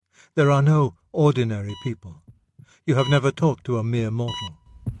There are no ordinary people. You have never talked to a mere mortal.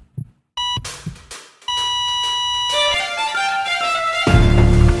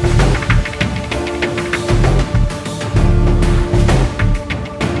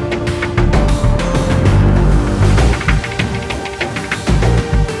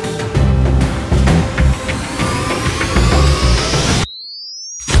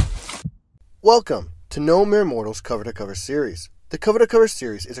 Welcome to No.Mere.Mortal's cover-to-cover series. The cover-to-cover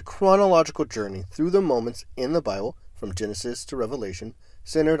series is a chronological journey through the moments in the Bible, from Genesis to Revelation,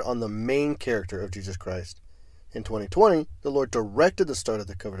 centered on the main character of Jesus Christ. In 2020, the Lord directed the start of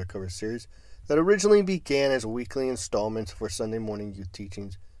the cover-to-cover series that originally began as weekly installments for Sunday morning youth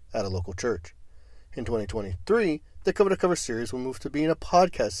teachings at a local church. In 2023, the cover-to-cover series will move to being a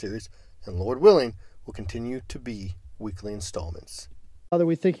podcast series, and Lord willing, will continue to be weekly installments. Father,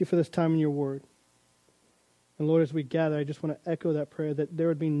 we thank you for this time in your word. And Lord, as we gather, I just want to echo that prayer that there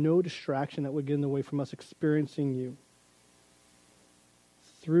would be no distraction that would get in the way from us experiencing you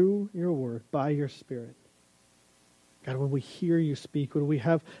through your word, by your Spirit. God, would we hear you speak? Would we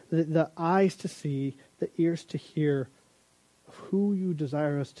have the eyes to see, the ears to hear of who you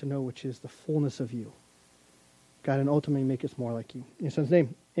desire us to know, which is the fullness of you. God, and ultimately make us more like you. In your Son's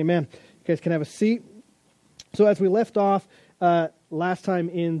name, amen. You guys can have a seat. So as we left off, last time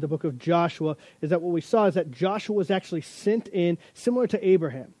in the book of Joshua, is that what we saw is that Joshua was actually sent in similar to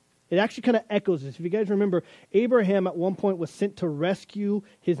Abraham. It actually kind of echoes this. If you guys remember, Abraham at one point was sent to rescue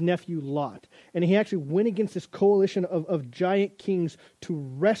his nephew Lot. And he actually went against this coalition of giant kings to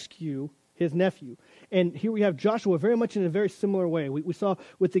rescue his nephew. And here we have Joshua very much in a very similar way. We saw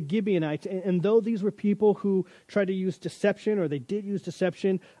with the Gibeonites, and though these were people who tried to use deception, or they did use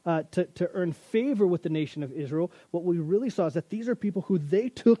deception to earn favor with the nation of Israel, what we really saw is that these are people who they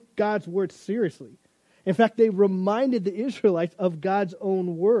took God's word seriously. In fact, they reminded the Israelites of God's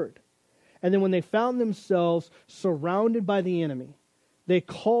own word. And then when they found themselves surrounded by the enemy, they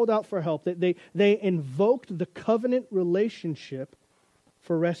called out for help. They invoked the covenant relationship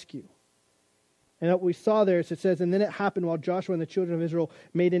for rescue. And what we saw there is it says, and then it happened while Joshua and the children of Israel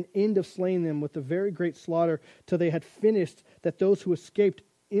made an end of slaying them with a very great slaughter till they had finished, that those who escaped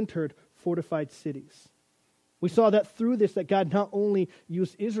entered fortified cities. We saw that through this, that God not only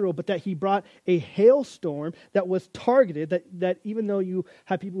used Israel, but that he brought a hailstorm that was targeted, that even though you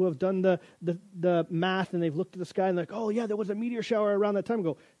have people who have done the math and they've looked at the sky and like, oh yeah, there was a meteor shower around that time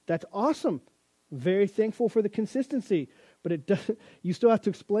ago. That's awesome. Very thankful for the consistency. But it doesn't, you still have to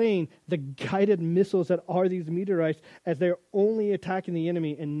explain the guided missiles that are these meteorites, as they're only attacking the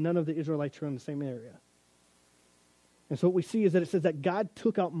enemy and none of the Israelites are in the same area. And so what we see is that it says that God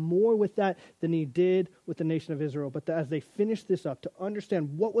took out more with that than he did with the nation of Israel. But as they finished this up, to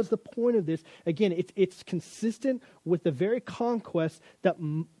understand what was the point of this, again, it's consistent with the very conquest that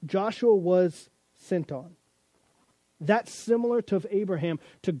Joshua was sent on. That's similar to Abraham,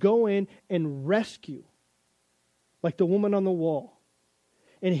 to go in and rescue, like the woman on the wall.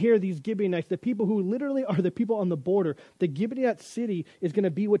 And here these Gibeonites, the people who literally are the people on the border. The Gibeonite city is going to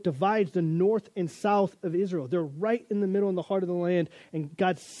be what divides the north and south of Israel. They're right in the middle, in the heart of the land. And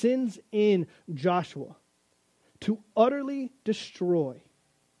God sends in Joshua to utterly destroy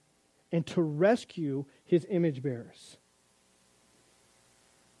and to rescue his image bearers.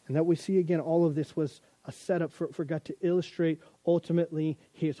 And that we see again, all of this was a setup for God to illustrate ultimately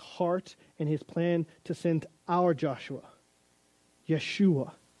his heart and his plan to send our Joshua,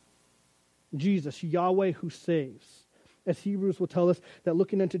 Yeshua, Jesus, Yahweh who saves. As Hebrews will tell us, that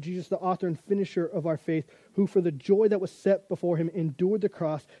looking unto Jesus, the author and finisher of our faith, who for the joy that was set before him endured the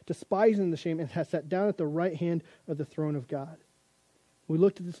cross, despising the shame, and has sat down at the right hand of the throne of God. We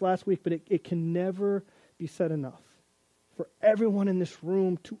looked at this last week, but it can never be said enough for everyone in this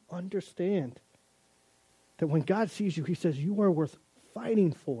room to understand that when God sees you, he says, you are worth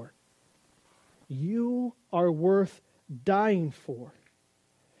fighting for. You are worth dying for.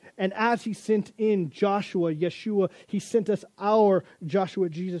 And as he sent in Joshua, Yeshua, he sent us our Joshua,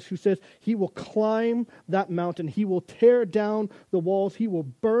 Jesus, who says he will climb that mountain. He will tear down the walls. He will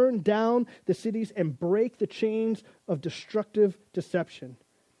burn down the cities and break the chains of destructive deception.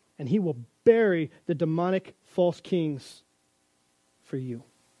 And he will bury the demonic false kings for you.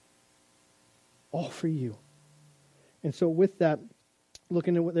 All for you. And so with that,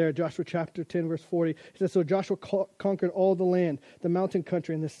 looking at there, Joshua chapter 10, verse 40, it says, so Joshua conquered all the land, the mountain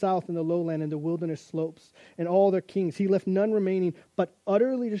country, and the south and the lowland, and the wilderness slopes, and all their kings. He left none remaining, but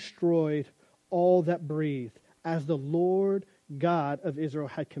utterly destroyed all that breathed, as the Lord God of Israel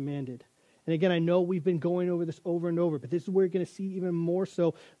had commanded. And again, I know we've been going over this over and over, but this is where you're going to see even more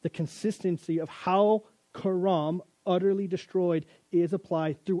so the consistency of how Karam, utterly destroyed is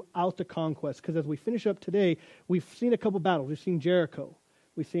applied throughout the conquest. Because as we finish up today, we've seen a couple battles. We've seen Jericho.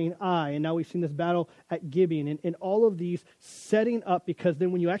 We've seen Ai, and now we've seen this battle at Gibeon. And all of these setting up, because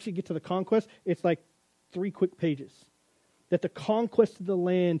then when you actually get to the conquest, it's like 3 quick pages. That the conquest of the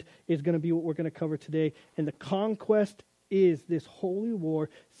land is going to be what we're going to cover today. And the conquest is this holy war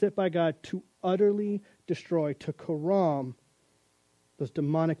set by God to utterly destroy, to karam, those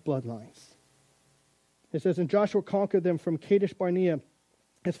demonic bloodlines. It says, and Joshua conquered them from Kadesh Barnea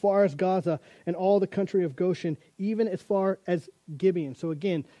as far as Gaza and all the country of Goshen, even as far as Gibeon. So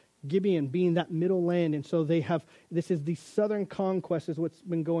again, Gibeon being that middle land. And so this is the southern conquest is what's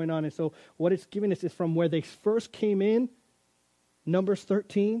been going on. And so what it's giving us is from where they first came in, Numbers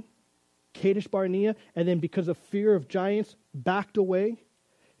 13, Kadesh Barnea, and then because of fear of giants, backed away.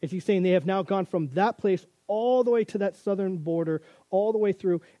 Is he's saying they have now gone from that place all the way to that southern border, all the way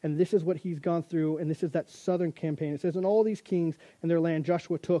through, and this is what he's gone through, and this is that southern campaign. It says, and all these kings and their land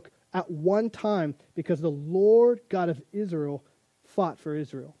Joshua took at one time because the Lord God of Israel fought for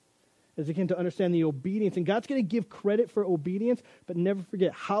Israel. As you came to understand the obedience, and God's going to give credit for obedience, but never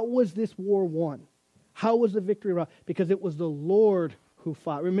forget, how was this war won? How was the victory won? Because it was the Lord who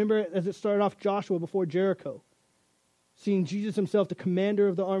fought. Remember, as it started off, Joshua before Jericho, seeing Jesus himself, the commander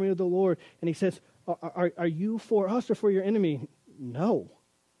of the army of the Lord, and he says, are you for us or for your enemy? No.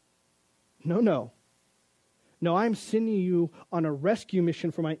 No, I'm sending you on a rescue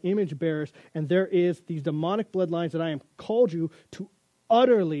mission for my image bearers, and there is these demonic bloodlines that I am called you to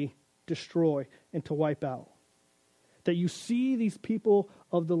utterly destroy and to wipe out. That you see these people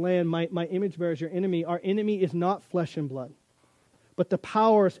of the land, my image bearers, your enemy. Our enemy is not flesh and blood, but the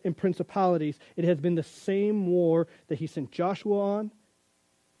powers and principalities. It has been the same war that he sent Joshua on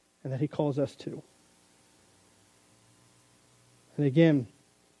and that he calls us to. And again,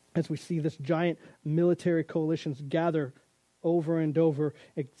 as we see this giant military coalitions gather over and over,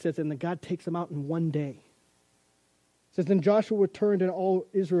 it says, and then God takes them out in one day. It says, then Joshua returned and all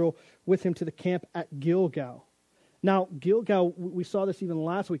Israel with him to the camp at Gilgal. Now, Gilgal, we saw this even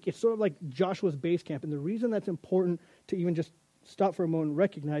last week. It's sort of like Joshua's base camp. And the reason that's important to even just stop for a moment and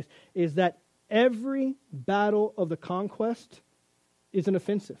recognize is that every battle of the conquest is an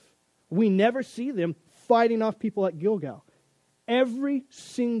offensive. We never see them fighting off people at Gilgal. Every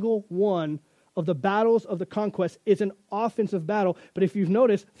single one of the battles of the conquest is an offensive battle. But if you've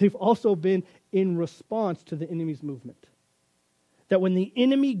noticed, they've also been in response to the enemy's movement. That when the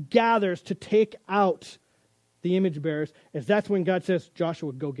enemy gathers to take out the image bearers, that's when God says,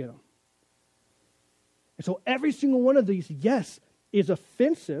 Joshua, go get them. And so every single one of these, yes, is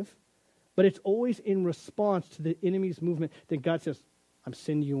offensive, but it's always in response to the enemy's movement that God says, I'm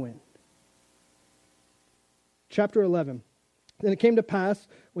sending you in. Chapter 11. Then it came to pass,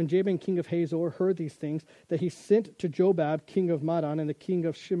 when Jabin, king of Hazor, heard these things, that he sent to Jobab, king of Madon, and the king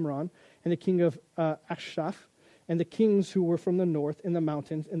of Shimron, and the king of Achshaph, and the kings who were from the north, in the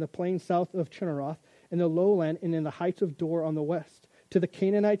mountains, in the plain south of Chinneroth, in the lowland, and in the heights of Dor on the west, to the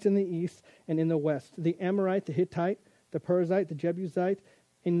Canaanites in the east and in the west, the Amorite, the Hittite, the Perizzite, the Jebusite,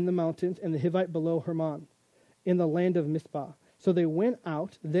 in the mountains, and the Hivite below Hermon, in the land of Mizpah. So they went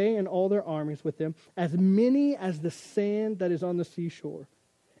out, they and all their armies with them, as many as the sand that is on the seashore,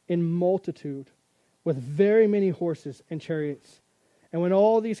 in multitude, with very many horses and chariots. And when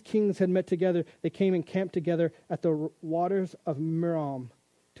all these kings had met together, they came and camped together at the waters of Merom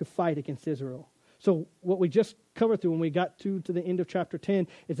to fight against Israel. So what we just covered through when we got to the end of chapter 10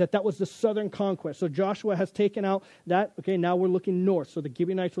 is that was the southern conquest. So Joshua has taken out that. Okay, now we're looking north. So the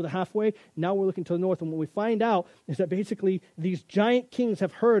Gibeonites were the halfway. Now we're looking to the north. And what we find out is that basically these giant kings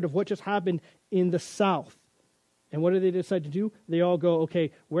have heard of what just happened in the south. And what do they decide to do? They all go,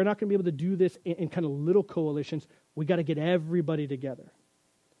 okay, we're not going to be able to do this in kind of little coalitions. We got to get everybody together.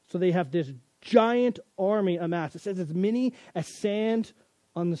 So they have this giant army amassed. It says as many as sand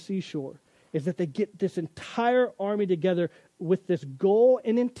on the seashore. Is that they get this entire army together with this goal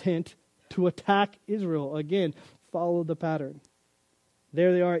and intent to attack Israel. Again, follow the pattern.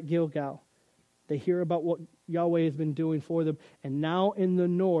 There they are at Gilgal. They hear about what Yahweh has been doing for them. And now in the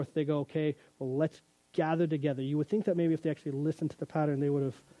north, they go, okay, well, let's gather together. You would think that maybe if they actually listened to the pattern, they would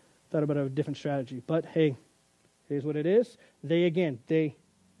have thought about a different strategy. But hey, here's what it is. They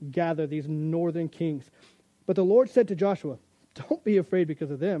gather these northern kings. But the Lord said to Joshua, don't be afraid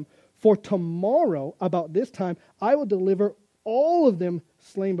because of them. For tomorrow, about this time, I will deliver all of them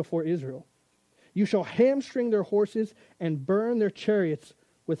slain before Israel. You shall hamstring their horses and burn their chariots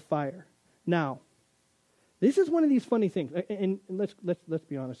with fire. Now, this is one of these funny things, and let's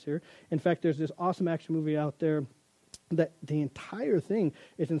be honest here. In fact, there's this awesome action movie out there that the entire thing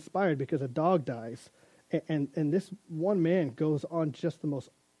is inspired because a dog dies, And this one man goes on just the most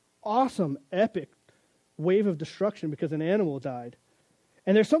awesome, epic wave of destruction because an animal died.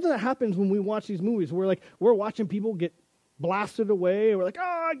 And there's something that happens when we watch these movies. We're watching people get blasted away. We're like,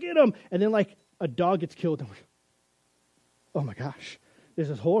 oh, get them. And then like a dog gets killed. And oh my gosh, this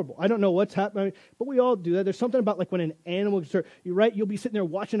is horrible. I don't know what's happening, but we all do that. There's something about like when an animal gets hurt. You're right. You'll be sitting there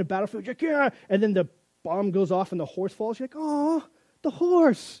watching a battlefield. You're like, yeah. And then the bomb goes off and the horse falls. You're like, oh, the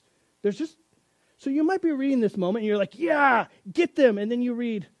horse. So you might be reading this moment and you're like, yeah, get them. And then you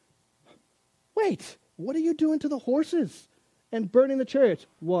read, wait, what are you doing to the horses and burning the chariots?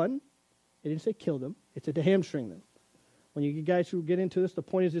 One, it didn't say kill them. It said to hamstring them. When you guys who get into this, the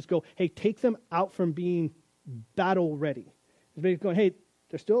point is just go, hey, take them out from being battle ready. It's basically going, hey,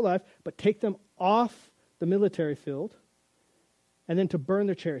 they're still alive, but take them off the military field and then to burn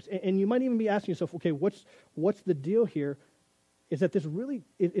their chariots. And you might even be asking yourself, okay, what's the deal here? Is that this really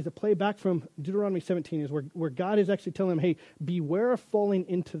is a play back from Deuteronomy 17, is where God is actually telling them, hey, beware of falling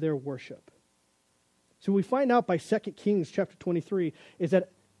into their worship. So we find out by 2 Kings chapter 23 is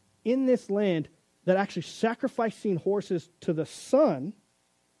that in this land that actually sacrificing horses to the sun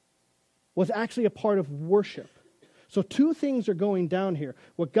was actually a part of worship. So two things are going down here.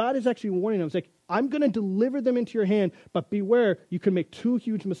 What God is actually warning them is like, I'm going to deliver them into your hand, but beware, you can make two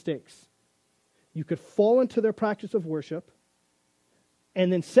huge mistakes. You could fall into their practice of worship.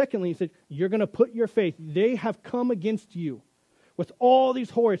 And then secondly, he said, you're going to put your faith. They have come against you with all these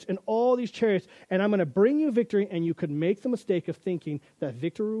hordes and all these chariots, and I'm going to bring you victory, and you could make the mistake of thinking that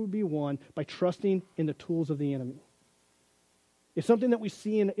victory would be won by trusting in the tools of the enemy. It's something that we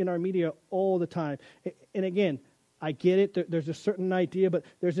see in our media all the time. And again, I get it. There's a certain idea, but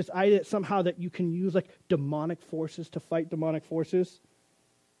there's this idea that somehow that you can use like demonic forces to fight demonic forces.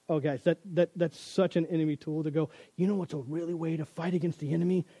 Oh, guys, that's such an enemy tool to go, you know what's a really way to fight against the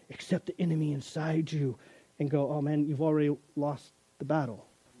enemy? Accept the enemy inside you and go, oh, man, you've already lost the battle.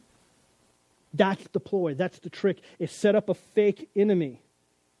 That's the ploy. That's the trick, is set up a fake enemy.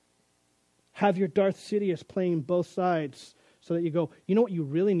 Have your Darth Sidious playing both sides so that you go, you know what you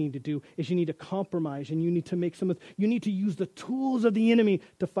really need to do is you need to compromise and you need to make you need to use the tools of the enemy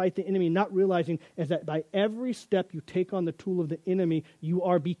to fight the enemy, not realizing is that by every step you take on the tool of the enemy, you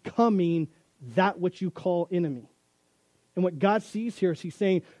are becoming that which you call enemy. And what God sees here is he's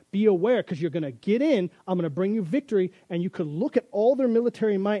saying, be aware because you're going to get in, I'm going to bring you victory, and you could look at all their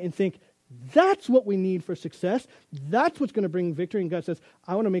military might and think, that's what we need for success. That's what's going to bring victory. And God says,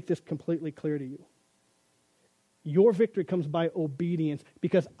 I want to make this completely clear to you. Your victory comes by obedience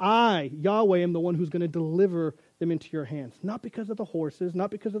because I, Yahweh, am the one who's going to deliver them into your hands. Not because of the horses,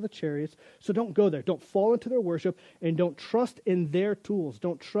 not because of the chariots. So don't go there. Don't fall into their worship and don't trust in their tools.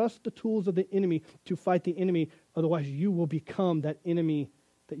 Don't trust the tools of the enemy to fight the enemy. Otherwise, you will become that enemy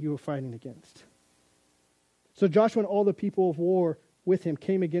that you are fighting against. So Joshua and all the people of war with him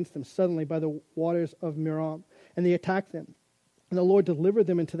came against them suddenly by the waters of Merom, and they attacked them. And the Lord delivered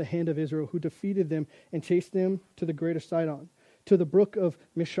them into the hand of Israel, who defeated them and chased them to the greater Sidon, to the brook of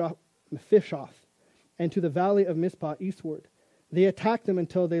Mephishoth, and to the valley of Mizpah eastward. They attacked them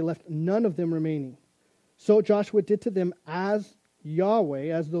until they left none of them remaining. So Joshua did to them as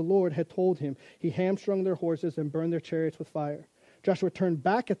Yahweh, as the Lord had told him. He hamstrung their horses and burned their chariots with fire. Joshua turned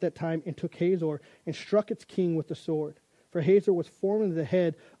back at that time and took Hazor and struck its king with the sword. For Hazor was formerly the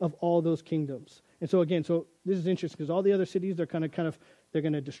head of all those kingdoms. And so again, this is interesting because all the other cities, they're kind of, they're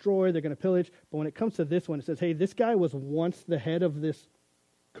going to destroy, they're going to pillage. But when it comes to this one, it says, hey, this guy was once the head of this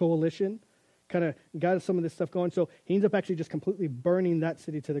coalition, kind of got some of this stuff going. So he ends up actually just completely burning that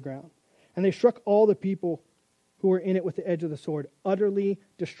city to the ground. And they struck all the people who were in it with the edge of the sword, utterly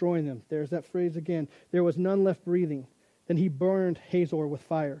destroying them. There's that phrase again. There was none left breathing. Then he burned Hazor with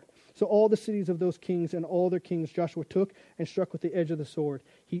fire. So all the cities of those kings and all their kings Joshua took and struck with the edge of the sword.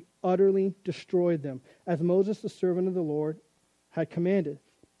 He utterly destroyed them, as Moses, the servant of the Lord, had commanded.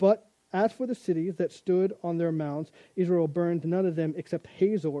 But as for the cities that stood on their mounds, Israel burned none of them except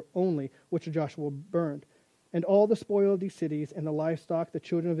Hazor only, which Joshua burned. And all the spoil of these cities and the livestock the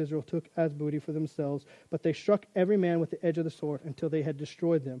children of Israel took as booty for themselves, but they struck every man with the edge of the sword until they had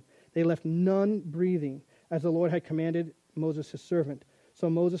destroyed them. They left none breathing, as the Lord had commanded Moses his servant. So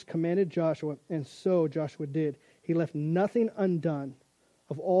Moses commanded Joshua, and so Joshua did. He left nothing undone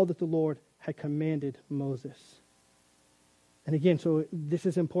of all that the Lord had commanded Moses. And again, so this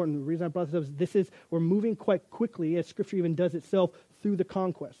is important. The reason I brought this up is we're moving quite quickly, as Scripture even does itself, through the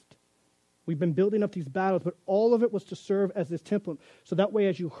conquest. We've been building up these battles, but all of it was to serve as this template. So that way,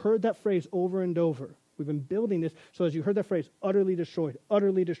 as you heard that phrase over and over, we've been building this, so as you heard that phrase, utterly destroyed,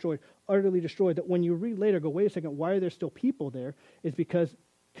 utterly destroyed, utterly destroyed, that when you read later, go, wait a second, why are there still people there? Is because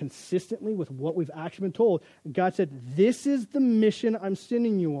consistently with what we've actually been told. God said, this is the mission I'm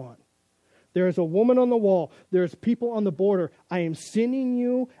sending you on. There is a woman on the wall. There's people on the border. I am sending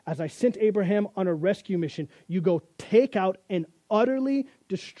you, as I sent Abraham, on a rescue mission. You go take out and utterly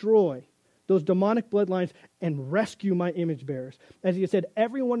destroy those demonic bloodlines and rescue my image bearers. As he said,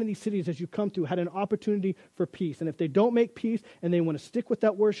 every one of these cities as you come through had an opportunity for peace. And if they don't make peace and they want to stick with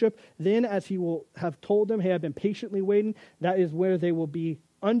that worship, then as he will have told them, hey, I've been patiently waiting, that is where they will be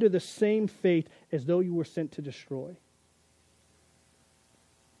under the same fate as though you were sent to destroy.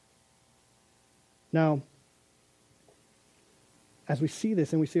 Now, as we see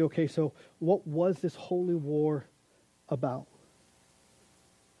this and we say, okay, so what was this holy war about?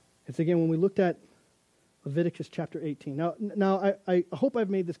 It's again, when we looked at Leviticus chapter 18. Now I hope I've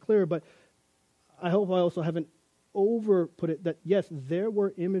made this clear, but I hope I also haven't over-put it that, yes, there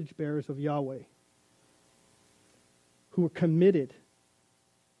were image bearers of Yahweh who were committed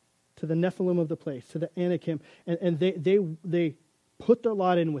to the Nephilim of the place, to the Anakim, and they put their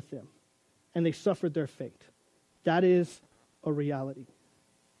lot in with them, and they suffered their fate. That is a reality.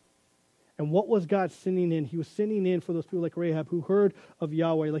 And what was God sending in? He was sending in for those people like Rahab who heard of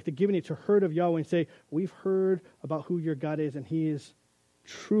Yahweh, like the Gibeonites who heard of Yahweh and say, we've heard about who your God is, and he is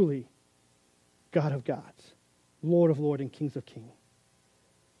truly God of gods, Lord of lords, and kings of kings.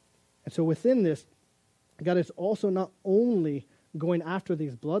 And so within this, God is also not only going after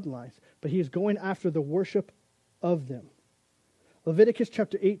these bloodlines, but he is going after the worship of them. Leviticus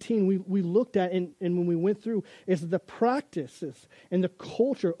chapter 18, we looked at, and when we went through, is the practices and the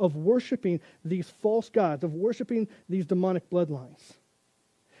culture of worshiping these false gods, of worshiping these demonic bloodlines.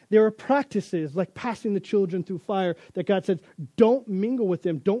 There are practices like passing the children through fire that God says, don't mingle with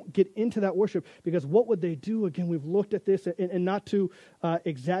them, don't get into that worship, because what would they do? Again, we've looked at this, and not to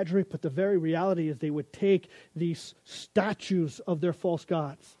exaggerate, but the very reality is they would take these statues of their false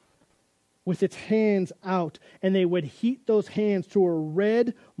gods with its hands out, and they would heat those hands to a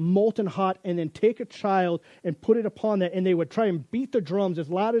red, molten hot, and then take a child and put it upon that, and they would try and beat the drums as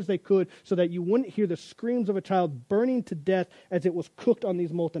loud as they could so that you wouldn't hear the screams of a child burning to death as it was cooked on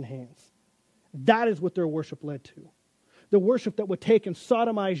these molten hands. That is what their worship led to. The worship that would take and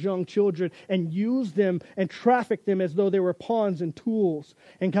sodomize young children and use them and traffic them as though they were pawns and tools.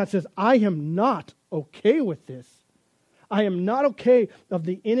 And God says, I am not okay with this. I am not okay of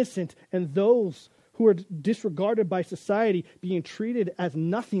the innocent and those who are disregarded by society being treated as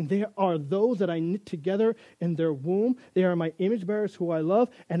nothing. They are those that I knit together in their womb. They are my image bearers who I love,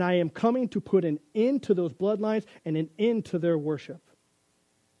 and I am coming to put an end to those bloodlines and an end to their worship.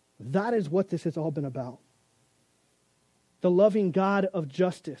 That is what this has all been about. The loving God of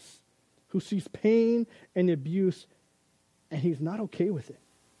justice who sees pain and abuse, and he's not okay with it.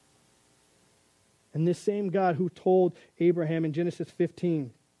 And this same God who told Abraham in Genesis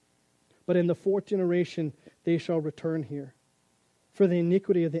 15, but in the fourth generation they shall return here, for the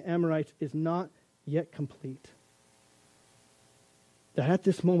iniquity of the Amorites is not yet complete. That at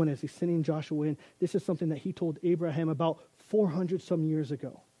this moment, as he's sending Joshua in, this is something that he told Abraham about 400 some years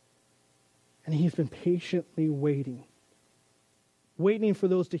ago. And he's been patiently waiting for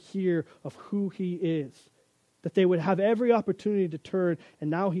those to hear of who he is, that they would have every opportunity to turn,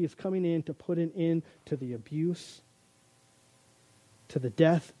 and now he is coming in to put an end to the abuse, to the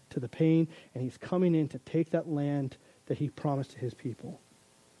death, to the pain, and he's coming in to take that land that he promised to his people.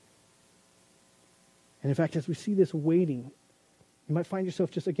 And in fact, as we see this waiting, you might find yourself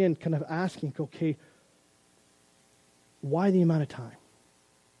just again kind of asking, okay, why the amount of time?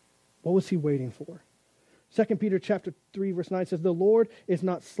 What was he waiting for? 2 Peter chapter 3, verse 9 says, the Lord is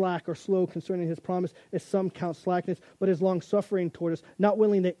not slack or slow concerning his promise, as some count slackness, but is long-suffering toward us, not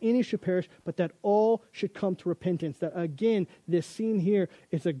willing that any should perish, but that all should come to repentance. That again, this scene here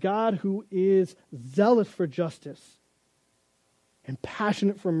is a God who is zealous for justice and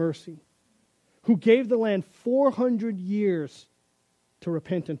passionate for mercy, who gave the land 400 years to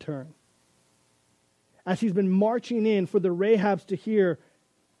repent and turn. As he's been marching in for the Rahabs to hear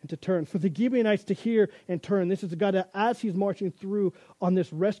and to turn, for the Gibeonites to hear and turn. This is a God that as he's marching through on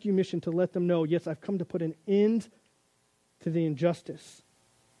this rescue mission to let them know, yes, I've come to put an end to the injustice.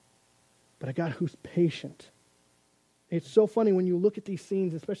 But a God who's patient. It's so funny when you look at these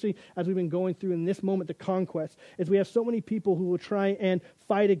scenes, especially as we've been going through in this moment, the conquest, is we have so many people who will try and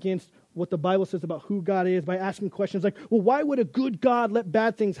fight against what the Bible says about who God is by asking questions like, well, why would a good God let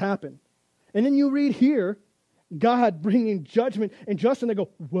bad things happen? And then you read here, God bringing judgment and justice, and they go,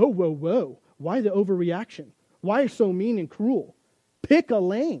 whoa, whoa, whoa. Why the overreaction? Why so mean and cruel? Pick a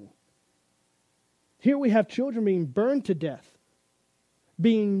lane. Here we have children being burned to death,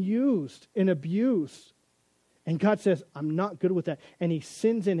 being used and abused, And God says, I'm not good with that. And he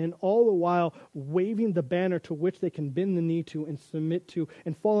sends in, and all the while waving the banner to which they can bend the knee to and submit to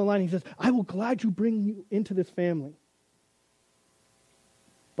and fall in line. He says, I will gladly bring you into this family.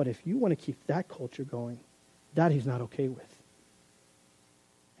 But if you want to keep that culture going, that he's not okay with.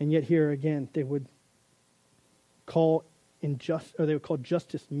 And yet here again, they would call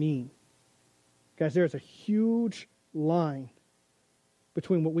justice mean. Guys, there's a huge line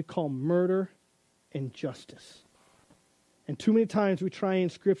between what we call murder and justice. And too many times we try in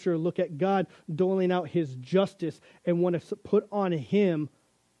Scripture look at God doling out his justice and want to put on him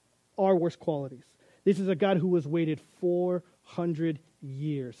our worst qualities. This is a God who was waited 400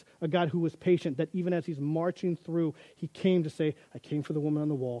 years. A God who was patient, that even as he's marching through, he came to say, I came for the woman on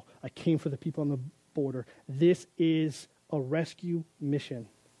the wall. I came for the people on the border. This is a rescue mission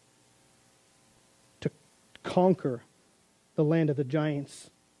to conquer the land of the giants.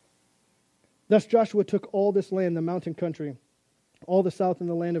 Thus Joshua took all this land, the mountain country, all the south and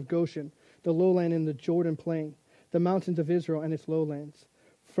the land of Goshen, the lowland and the Jordan plain, the mountains of Israel and its lowlands,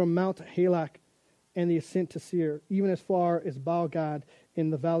 from Mount Halak and the ascent to Seir, even as far as Baal-Gad in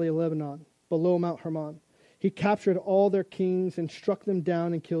the valley of Lebanon, below Mount Hermon. He captured all their kings and struck them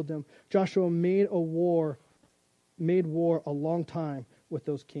down and killed them. Joshua made war a long time with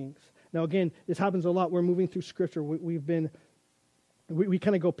those kings. Now again, this happens a lot. We're moving through Scripture. We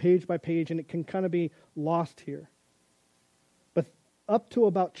kind of go page by page, and it can kind of be lost here. But up to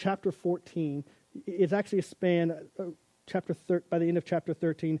about chapter 14, it's actually a span, by the end of chapter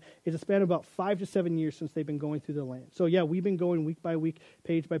 13, is a span of about 5 to 7 years since they've been going through the land. So yeah, we've been going week by week,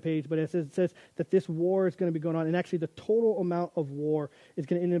 page by page, but it says that this war is going to be going on, and actually the total amount of war is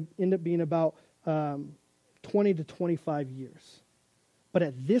going to end up being about 20 to 25 years. But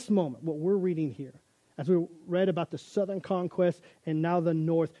at this moment, what we're reading here, as we read about the southern conquest and now the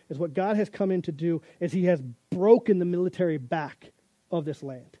north, is what God has come in to do is he has broken the military back of this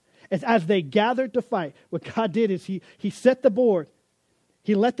land. As they gathered to fight, what God did is he set the board.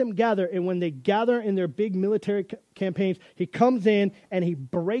 He let them gather, and when they gather in their big military campaigns, he comes in and he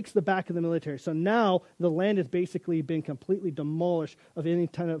breaks the back of the military. So now the land has basically been completely demolished of any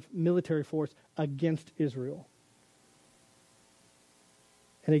kind of military force against Israel.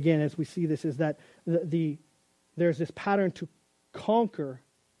 And again, as we see this, is that there's this pattern to conquer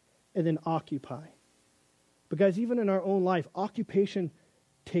and then occupy. But guys, even in our own life, occupation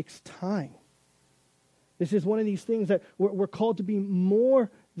takes time. This is one of these things that we're called to be more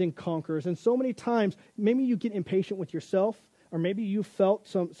than conquerors. And so many times, maybe you get impatient with yourself, or maybe you felt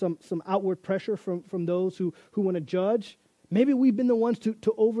some outward pressure from those who want to judge. Maybe we've been the ones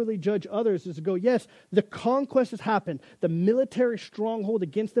to overly judge others, is to go, yes, the conquest has happened. The military stronghold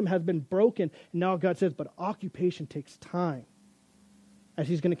against them has been broken. And now God says, but occupation takes time, as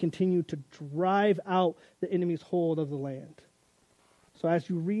he's going to continue to drive out the enemy's hold of the land. So as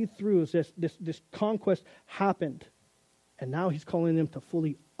you read through, this conquest happened, and now he's calling them to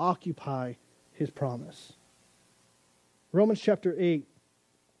fully occupy his promise. Romans chapter 8,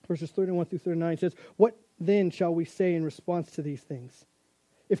 verses 31 through 39 says, what then shall we say in response to these things?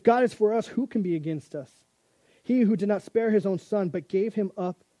 If God is for us, who can be against us? He who did not spare his own son, but gave him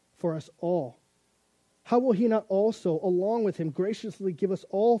up for us all, how will he not also, along with him, graciously give us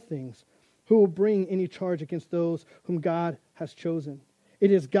all things? Who will bring any charge against those whom God has chosen?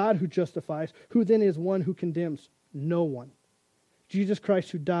 It is God who justifies. Who then is one who condemns? No one. Jesus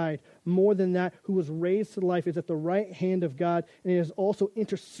Christ, who died, more than that, who was raised to life, is at the right hand of God, and is also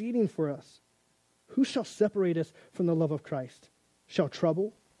interceding for us. Who shall separate us from the love of Christ? Shall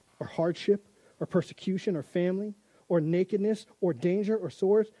trouble, or hardship, or persecution, or famine, or nakedness, or danger, or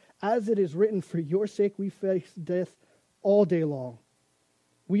swords? As it is written, for your sake we face death all day long.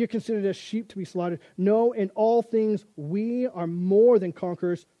 We are considered as sheep to be slaughtered. No, in all things we are more than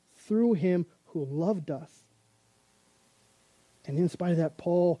conquerors through him who loved us. And in spite of that,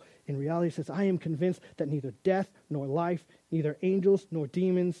 Paul in reality says, I am convinced that neither death nor life, neither angels nor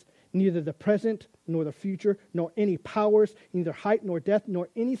demons, neither the present nor the future, nor any powers, neither height nor depth, nor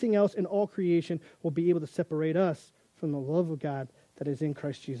anything else in all creation will be able to separate us from the love of God that is in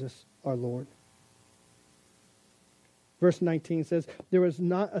Christ Jesus our Lord. Verse 19 says, there was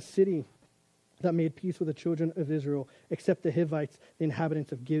not a city that made peace with the children of Israel except the Hivites, the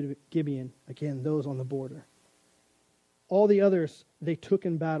inhabitants of Gibeon. Again, those on the border. All the others they took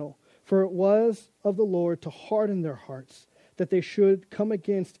in battle, for it was of the Lord to harden their hearts, that they should come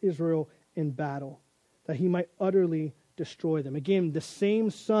against Israel in battle, that he might utterly destroy them. Again, the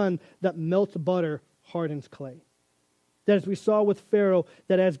same sun that melts butter hardens clay. That as we saw with Pharaoh,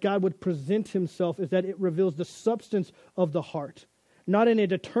 that as God would present himself, is that it reveals the substance of the heart. Not in a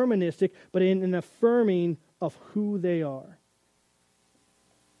deterministic, but in an affirming of who they are,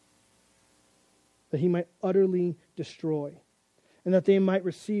 that he might utterly destroy, and that they might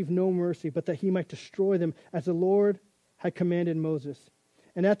receive no mercy, but that he might destroy them as the Lord had commanded Moses.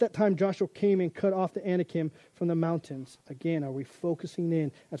 And at that time Joshua came and cut off the Anakim from the mountains. Again, are we focusing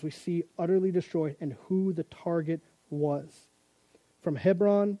in as we see utterly destroyed and who the target was? From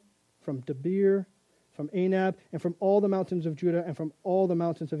Hebron, from Debir, from Anab, and from all the mountains of Judah, and from all the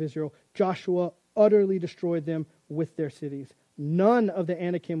mountains of Israel, Joshua utterly destroyed them with their cities. None of the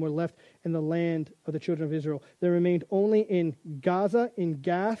Anakim were left in the land of the children of Israel. There remained only in Gaza, in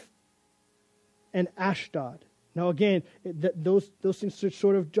Gath, and Ashdod. Now again, those things should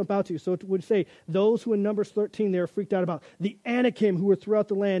sort of jump out to you. So it would say, those who in Numbers 13, they were freaked out about the Anakim who were throughout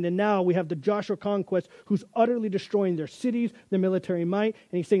the land, and now we have the Joshua conquest who's utterly destroying their cities, their military might,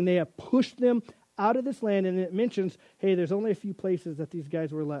 and he's saying they have pushed them out of this land, and it mentions, hey, there's only a few places that these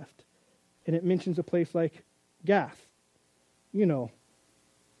guys were left. And it mentions a place like Gath. You know,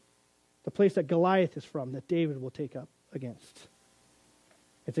 the place that Goliath is from, that David will take up against.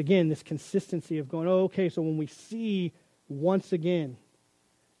 It's again this consistency of going, oh, okay, so when we see once again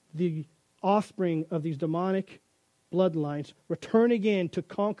the offspring of these demonic bloodlines return again to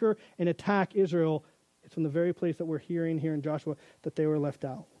conquer and attack Israel, it's from the very place that we're hearing here in Joshua that they were left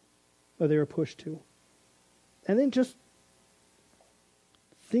out, or they were pushed to. And then just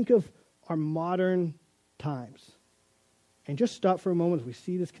think of our modern times. And just stop for a moment as we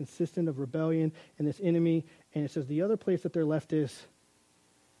see this consistent of rebellion and this enemy. And it says the other place that they're left is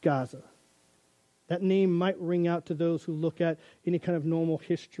Gaza. That name might ring out to those who look at any kind of normal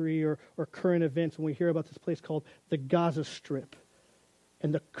history or current events when we hear about this place called the Gaza Strip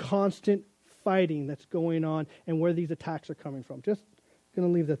and the constant fighting that's going on and where these attacks are coming from. Just going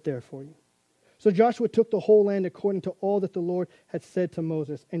to leave that there for you. So Joshua took the whole land according to all that the Lord had said to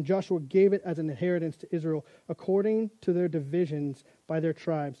Moses, and Joshua gave it as an inheritance to Israel according to their divisions by their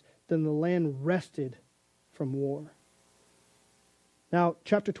tribes. Then the land rested from war. Now,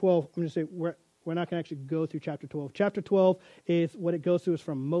 chapter 12, I'm going to say we're not going to actually go through chapter 12. Chapter 12 is what it goes through is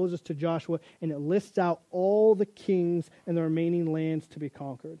from Moses to Joshua, and it lists out all the kings and the remaining lands to be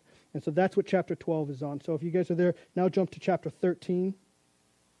conquered. And so that's what chapter 12 is on. So if you guys are there, now jump to chapter 13.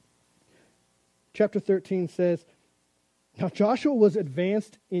 Chapter 13 says, now Joshua was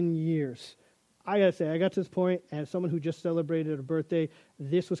advanced in years. I got to say, I got to this point, and as someone who just celebrated a birthday,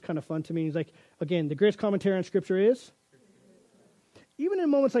 this was kind of fun to me. He's like, again, the greatest commentary on Scripture is? Even in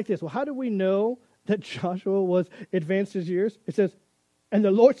moments like this, well, how do we know that Joshua was advanced in years? It says, and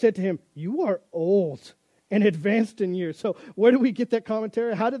the Lord said to him, you are old and advanced in years. So where do we get that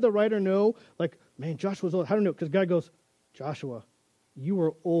commentary? How did the writer know? Like, man, Joshua's old. How do you know? Because God goes, Joshua, you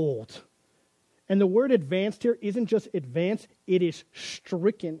are old. And the word advanced here isn't just advanced, it is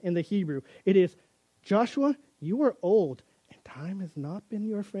stricken in the Hebrew. It is, Joshua, you are old, and time has not been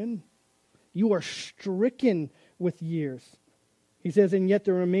your friend. You are stricken with years. He says, and yet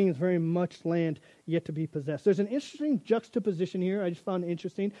there remains very much land yet to be possessed. There's an interesting juxtaposition here. I just found it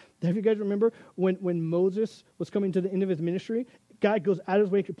interesting. Have you guys remember when Moses was coming to the end of his ministry, God goes out of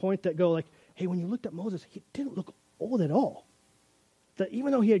his way to point that go like, hey, when you looked at Moses, he didn't look old at all. That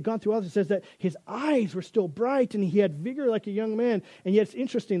even though he had gone through all this, it says that his eyes were still bright and he had vigor like a young man. And yet it's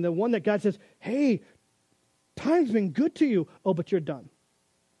interesting, the one that God says, hey, time's been good to you. Oh, but you're done.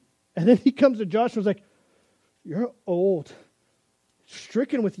 And then he comes to Joshua and is like, you're old,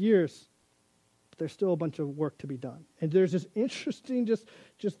 stricken with years, but there's still a bunch of work to be done. And there's this interesting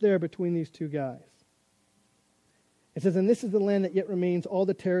just there between these two guys. It says, and this is the land that yet remains, all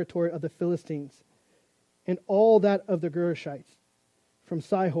the territory of the Philistines, and all that of the Gershites, from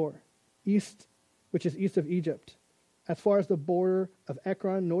Sihor, east, which is east of Egypt, as far as the border of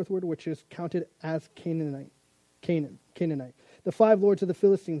Ekron northward, which is counted as Canaanite. The five lords of the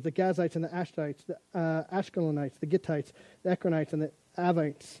Philistines, the Gazites and the Ashtites, the Ashkelonites, the Gittites, the Ekronites, and the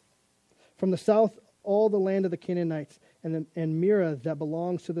Avites. From the south, all the land of the Canaanites, and Mira that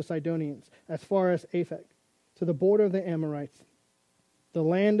belongs to the Sidonians, as far as Aphek, to the border of the Amorites, the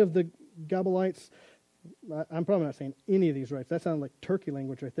land of the Gabalites. I'm probably not saying any of these right. That sounds like Turkey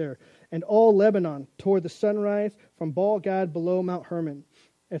language right there. And all Lebanon toward the sunrise from Baal Gad below Mount Hermon,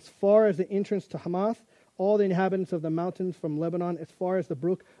 as far as the entrance to Hamath, all the inhabitants of the mountains from Lebanon, as far as the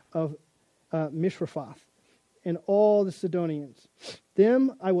brook of Mishrephoth, and all the Sidonians.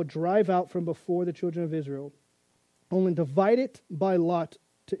 Them I will drive out from before the children of Israel, only divide it by lot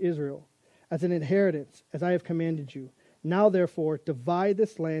to Israel, as an inheritance, as I have commanded you. Now, therefore, divide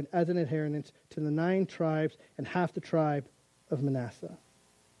this land as an inheritance to the 9 tribes and half the tribe of Manasseh.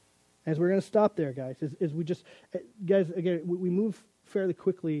 As we're going to stop there, guys, as we just, guys, again, we move fairly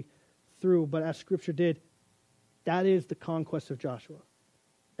quickly through, but as Scripture did, That is the conquest of Joshua.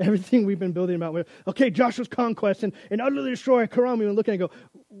 Everything we've been building about, okay, Joshua's conquest and utterly destroy Karam, we were looking and go,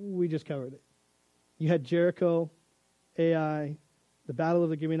 we just covered it. You had Jericho, Ai, the battle of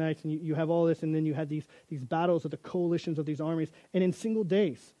the Gibeonites, and you have all this, and then you had these battles of the coalitions of these armies. And in single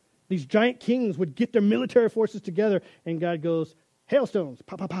days, these giant kings would get their military forces together, and God goes, hailstones,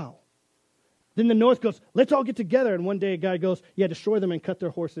 pow, pow, pow. Then the north goes, let's all get together. And one day God goes, yeah, destroy them and cut their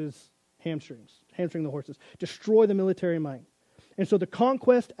horses' hamstring the horses. Destroy the military might. And so the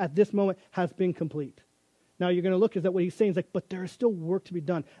conquest at this moment has been complete. Now you're going to look at that what he's saying is like, but there is still work to be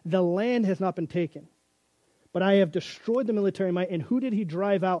done. The land has not been taken. But I have destroyed the military might. And who did he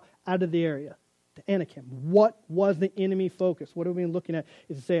drive out of the area? The Anakim. What was the enemy focus? What are we looking at?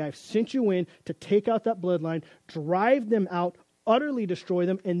 Is to say, I've sent you in to take out that bloodline, drive them out, utterly destroy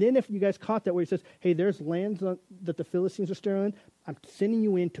them. And then if you guys caught that where he says, hey, there's lands that the Philistines are stealing, I'm sending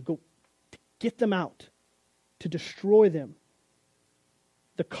you in to go to get them out, to destroy them.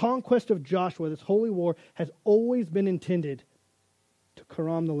 The conquest of Joshua, this holy war, has always been intended to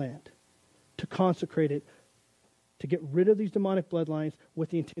karam the land, to consecrate it, to get rid of these demonic bloodlines with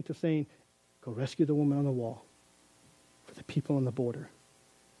the intent of saying, go rescue the woman on the wall, for the people on the border,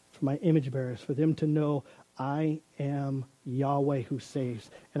 for my image bearers, for them to know I am Yahweh who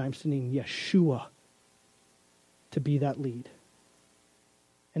saves, and I'm sending Yeshua to be that lead.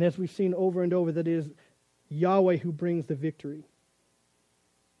 And as we've seen over and over, that it is Yahweh who brings the victory.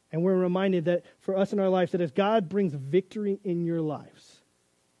 And we're reminded that for us in our lives, that as God brings victory in your lives,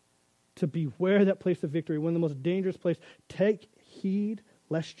 to beware that place of victory, one of the most dangerous places, take heed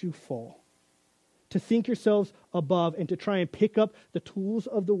lest you fall. To think yourselves above and to try and pick up the tools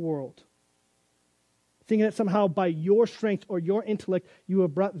of the world. Thinking that somehow by your strength or your intellect you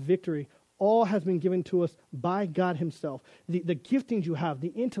have brought victory. All has been given to us by God himself. The giftings you have, the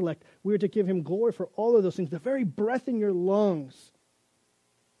intellect, we are to give him glory for all of those things. The very breath in your lungs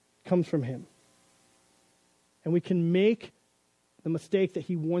comes from him. And we can make the mistake that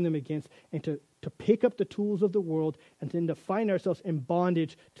he warned them against and to pick up the tools of the world and then to find ourselves in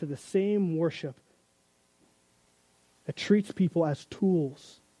bondage to the same worship that treats people as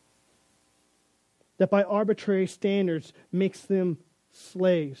tools, that by arbitrary standards makes them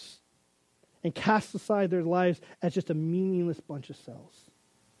slaves and casts aside their lives as just a meaningless bunch of cells.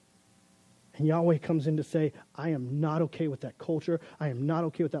 And Yahweh comes in to say, I am not okay with that culture. I am not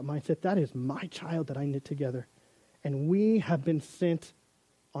okay with that mindset. That is my child that I knit together. And we have been sent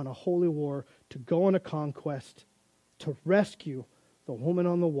on a holy war to go on a conquest, to rescue the woman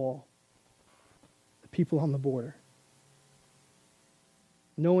on the wall, the people on the border.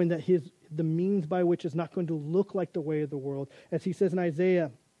 Knowing that the means by which is not going to look like the way of the world. As he says in Isaiah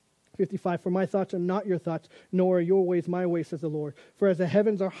 55, for my thoughts are not your thoughts, nor are your ways my ways, says the Lord. For as the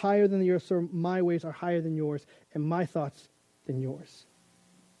heavens are higher than the earth, so my ways are higher than yours, and my thoughts than yours.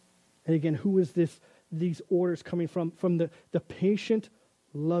 And again, who is these orders coming from? From the patient,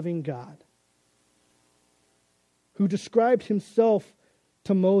 loving God, who described himself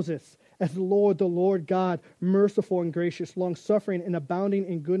to Moses as the Lord God, merciful and gracious, long-suffering and abounding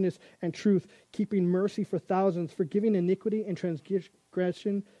in goodness and truth, keeping mercy for thousands, forgiving iniquity and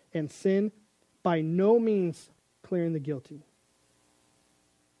transgression and sin, by no means clearing the guilty.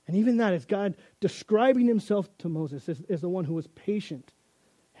 And even that is God describing himself to Moses as the one who was patient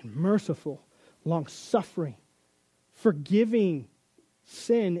and merciful, long-suffering, forgiving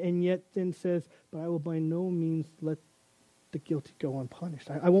sin, and yet then says, but I will by no means let the guilty go unpunished.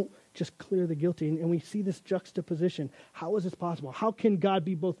 I won't just clear the guilty. And we see this juxtaposition. How is this possible? How can God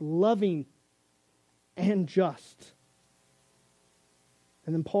be both loving and just?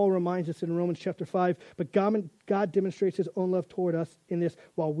 And then Paul reminds us in Romans chapter 5, but God demonstrates his own love toward us in this,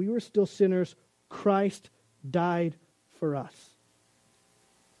 while we were still sinners, Christ died for us.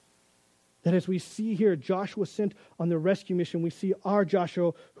 That as we see here, Joshua sent on the rescue mission, we see our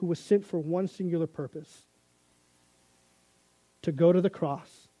Joshua who was sent for one singular purpose, to go to the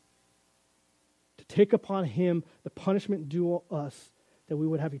cross, to take upon him the punishment due us, that we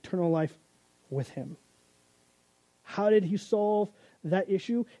would have eternal life with him. How did he solve that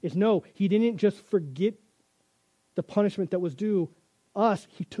issue? No, he didn't just forget the punishment that was due us,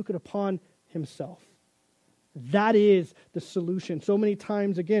 he took it upon himself. That is the solution. So many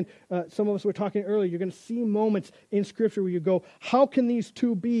times, again, some of us were talking earlier, you're going to see moments in Scripture where you go, how can these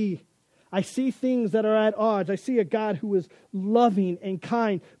two be? I see things that are at odds. I see a God who is loving and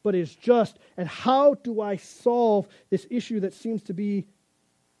kind, but is just. And how do I solve this issue that seems to be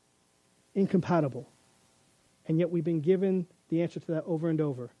incompatible? And yet we've been given the answer to that over and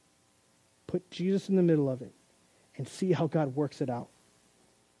over. Put Jesus in the middle of it and see how God works it out.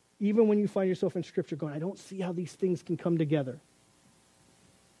 Even when you find yourself in Scripture going, I don't see how these things can come together.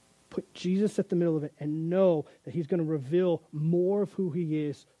 Put Jesus at the middle of it and know that he's going to reveal more of who he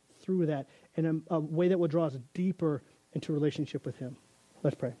is through that in a way that will draw us deeper into relationship with him.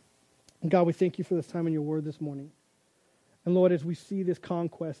 Let's pray. And God, we thank you for this time in your word this morning. And Lord, as we see this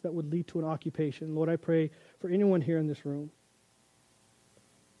conquest that would lead to an occupation, Lord, I pray for anyone here in this room,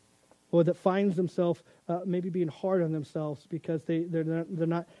 Lord, that finds themselves maybe being hard on themselves because they're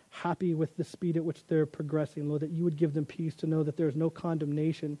not happy with the speed at which they're progressing. Lord, that you would give them peace to know that there is no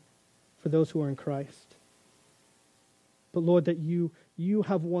condemnation for those who are in Christ. But Lord, that you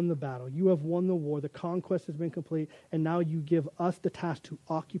have won the battle. You have won the war. The conquest has been complete. And now you give us the task to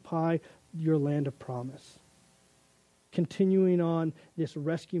occupy your land of promise. Continuing on this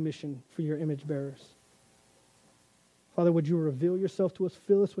rescue mission for your image bearers. Father, would you reveal yourself to us,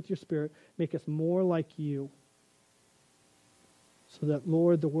 fill us with your Spirit, make us more like you, so that,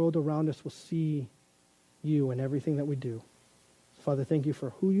 Lord, the world around us will see you in everything that we do. Father, thank you for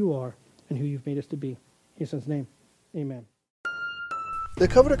who you are and who you've made us to be. In your Son's name, amen. The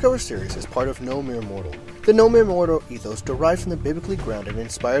Cover to Cover series is part of No.Mere.Mortal. The No.Mere.Mortal ethos derives from the biblically grounded and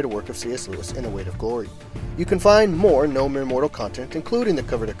inspired work of C.S. Lewis in The Weight of Glory. You can find more No.Mere.Mortal content, including the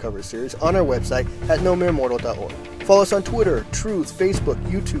Cover to Cover series, on our website at No.Mere.Mortal.org. Follow us on Twitter, Truth, Facebook,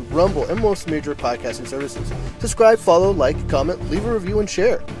 YouTube, Rumble, and most major podcasting services. Subscribe, follow, like, comment, leave a review, and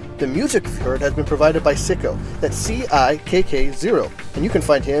share. The music you've heard has been provided by Sicko. That's CIKK0. And you can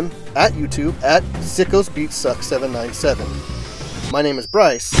find him at YouTube at SickosBeatSuck797. My name is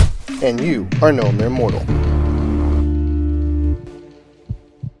Bryce, and you are No.Mere.Mortal.